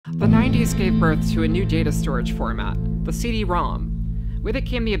The 90s gave birth to a new data storage format, the CD-ROM. With it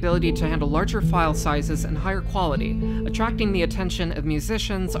came the ability to handle larger file sizes and higher quality, attracting the attention of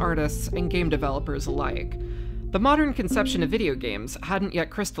musicians, artists, and game developers alike. The modern conception of video games hadn't yet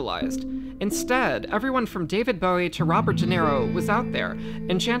crystallized. Instead, everyone from David Bowie to Robert De Niro was out there,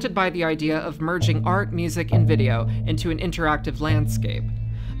 enchanted by the idea of merging art, music, and video into an interactive landscape.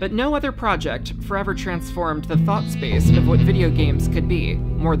 But no other project forever transformed the thought space of what video games could be,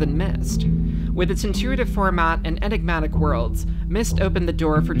 more than Myst. With its intuitive format and enigmatic worlds, Myst opened the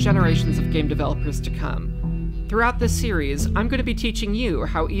door for generations of game developers to come. Throughout this series, I'm going to be teaching you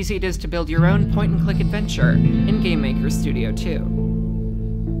how easy it is to build your own point-and-click adventure in Game Maker Studio 2.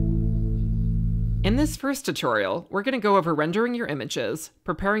 In this first tutorial, we're going to go over rendering your images,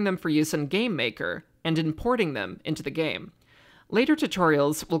 preparing them for use in Game Maker, and importing them into the game. Later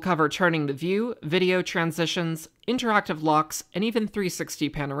tutorials will cover turning the view, video transitions, interactive locks, and even 360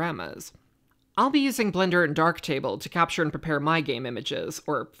 panoramas. I'll be using Blender and Darktable to capture and prepare my game images,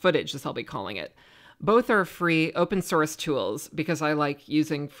 or footage as I'll be calling it. Both are free, open source tools because I like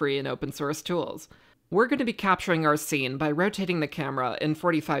using free and open source tools. We're going to be capturing our scene by rotating the camera in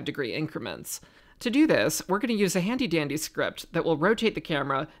 45-degree increments. To do this, we're going to use a handy-dandy script that will rotate the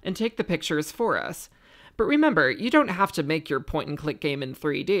camera and take the pictures for us. But remember, you don't have to make your point-and-click game in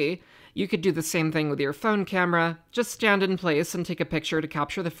 3D. You could do the same thing with your phone camera. Just stand in place and take a picture to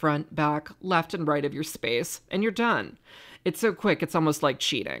capture the front, back, left, and right of your space, and you're done. It's so quick, it's almost like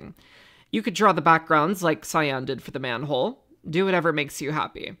cheating. You could draw the backgrounds like Cyan did for the manhole. Do whatever makes you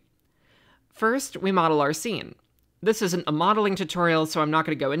happy. First, we model our scene. This isn't a modeling tutorial, so I'm not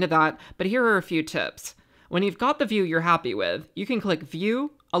going to go into that, but here are a few tips. When you've got the view you're happy with, you can click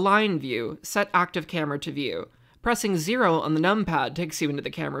View, Align View, Set Active Camera to View. Pressing 0 on the numpad takes you into the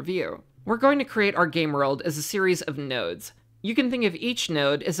camera view. We're going to create our game world as a series of nodes. You can think of each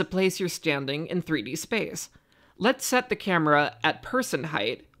node as a place you're standing in 3D space. Let's set the camera at person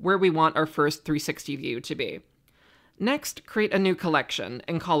height, where we want our first 360 view to be. Next, create a new collection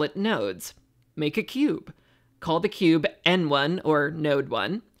and call it Nodes. Make a cube. Call the cube N1 or Node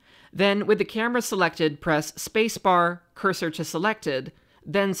 1. Then, with the camera selected, press Spacebar, Cursor to Selected,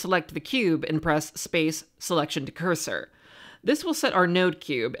 then select the cube and press Space, Selection to Cursor. This will set our node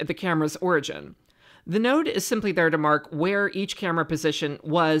cube at the camera's origin. The node is simply there to mark where each camera position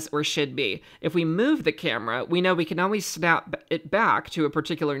was or should be. If we move the camera, we know we can always snap it back to a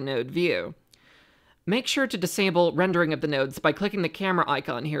particular node view. Make sure to disable rendering of the nodes by clicking the camera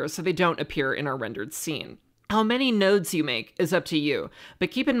icon here so they don't appear in our rendered scene. How many nodes you make is up to you,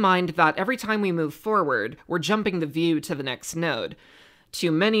 but keep in mind that every time we move forward, we're jumping the view to the next node. Too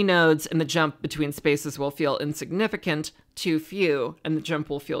many nodes and the jump between spaces will feel insignificant, too few, and the jump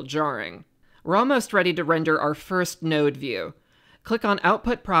will feel jarring. We're almost ready to render our first node view. Click on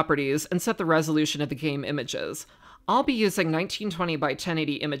Output Properties and set the resolution of the game images. I'll be using 1920 by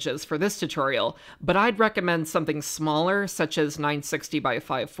 1080 images for this tutorial, but I'd recommend something smaller, such as 960 by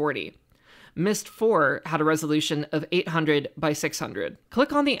 540. Myst 4 had a resolution of 800 by 600.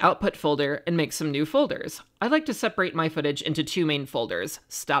 Click on the Output folder and make some new folders. I like to separate my footage into two main folders,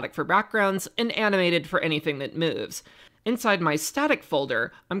 static for backgrounds and animated for anything that moves. Inside my static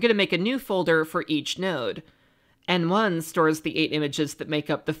folder, I'm going to make a new folder for each node. N1 stores the 8 images that make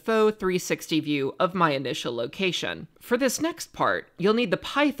up the faux 360 view of my initial location. For this next part, you'll need the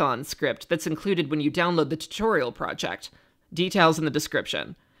Python script that's included when you download the tutorial project. Details in the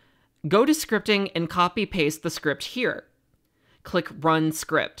description. Go to Scripting and copy-paste the script here. Click Run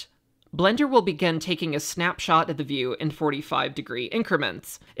Script. Blender will begin taking a snapshot of the view in 45-degree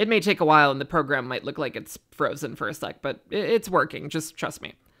increments. It may take a while and the program might look like it's frozen for a sec, but it's working, just trust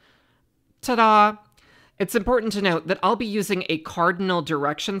me. Ta-da! It's important to note that I'll be using a cardinal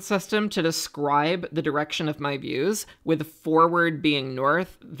direction system to describe the direction of my views, with forward being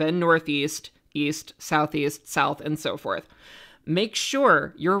north, then northeast, east, southeast, south, and so forth. Make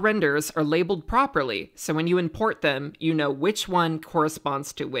sure your renders are labeled properly, so when you import them, you know which one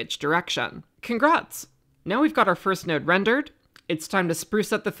corresponds to which direction. Congrats! Now we've got our first node rendered, it's time to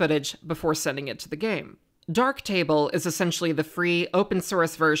spruce up the footage before sending it to the game. Darktable is essentially the free,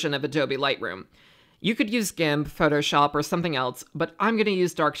 open-source version of Adobe Lightroom. You could use GIMP, Photoshop, or something else, but I'm going to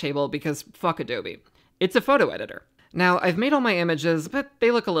use Darktable because fuck Adobe. It's a photo editor. Now, I've made all my images, but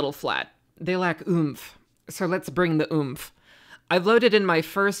they look a little flat. They lack oomph, so let's bring the oomph. I've loaded in my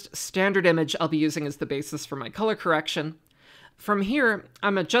first standard image I'll be using as the basis for my color correction. From here,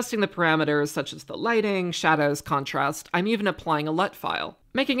 I'm adjusting the parameters such as the lighting, shadows, contrast. I'm even applying a LUT file,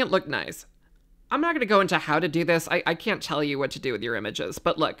 making it look nice. I'm not going to go into how to do this. I can't tell you what to do with your images,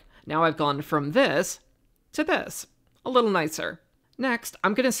 but look, now I've gone from this to this. A little nicer. Next,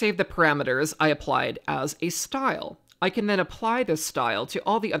 I'm going to save the parameters I applied as a style. I can then apply this style to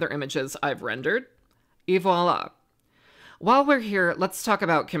all the other images I've rendered. Et voila. While we're here, let's talk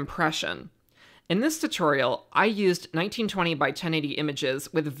about compression. In this tutorial, I used 1920 by 1080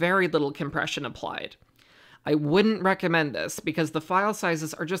 images with very little compression applied. I wouldn't recommend this because the file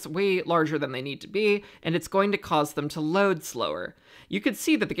sizes are just way larger than they need to be, and it's going to cause them to load slower. You could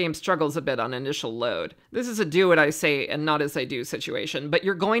see that the game struggles a bit on initial load. This is a do what I say and not as I do situation, but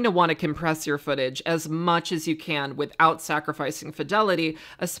you're going to want to compress your footage as much as you can without sacrificing fidelity,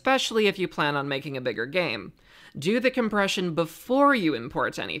 especially if you plan on making a bigger game. Do the compression before you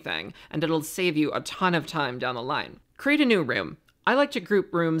import anything, and it'll save you a ton of time down the line. Create a new room. I like to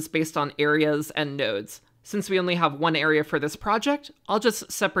group rooms based on areas and nodes. Since we only have one area for this project, I'll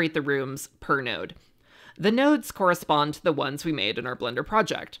just separate the rooms per node. The nodes correspond to the ones we made in our Blender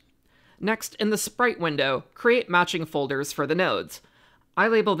project. Next, in the sprite window, create matching folders for the nodes. I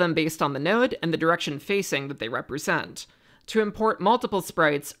label them based on the node and the direction facing that they represent. To import multiple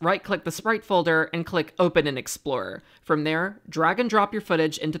sprites, right-click the sprite folder and click Open in Explorer. From there, drag and drop your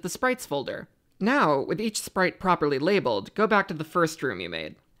footage into the sprites folder. Now, with each sprite properly labeled, go back to the first room you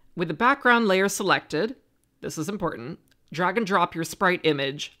made. With the background layer selected, this is important, drag and drop your sprite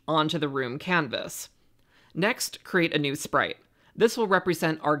image onto the room canvas. Next, create a new sprite. This will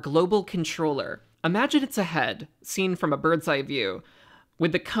represent our global controller. Imagine it's a head, seen from a bird's eye view,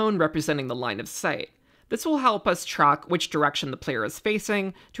 with the cone representing the line of sight. This will help us track which direction the player is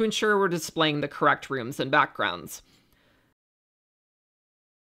facing to ensure we're displaying the correct rooms and backgrounds.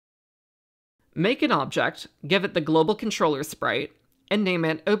 Make an object, give it the global controller sprite, and name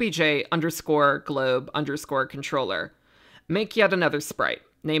it obj_globe_controller. Make yet another sprite.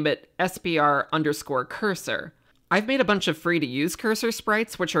 Name it SBR_cursor. I've made a bunch of free-to-use cursor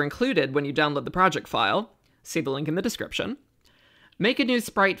sprites, which are included when you download the project file. See the link in the description. Make a new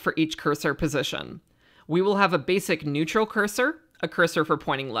sprite for each cursor position. We will have a basic neutral cursor, a cursor for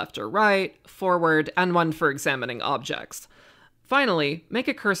pointing left or right, forward, and one for examining objects. Finally, make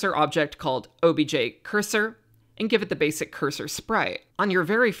a cursor object called obj_cursor, and give it the basic cursor sprite. On your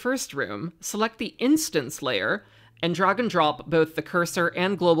very first room, select the instance layer and drag and drop both the cursor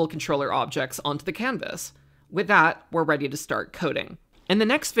and global controller objects onto the canvas. With that, we're ready to start coding. In the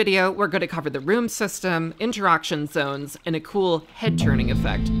next video, we're going to cover the room system, interaction zones, and a cool head turning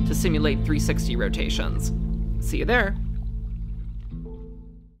effect to simulate 360 rotations. See you there!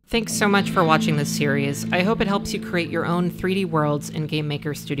 Thanks so much for watching this series. I hope it helps you create your own 3D worlds in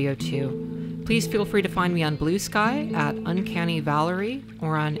GameMaker Studio 2. Please feel free to find me on Blue Sky at Uncanny Valerie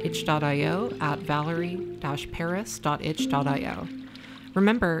or on itch.io at valerie-paris.itch.io.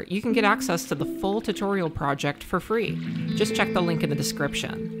 Remember, you can get access to the full tutorial project for free. Just check the link in the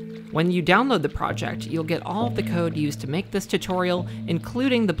description. When you download the project, you'll get all of the code used to make this tutorial,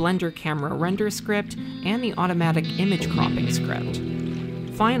 including the Blender camera render script and the automatic image cropping script.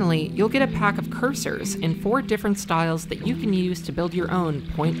 Finally, you'll get a pack of cursors in 4 different styles that you can use to build your own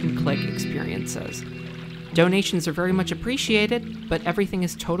point-and-click experiences. Donations are very much appreciated, but everything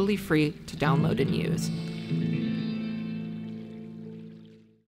is totally free to download and use.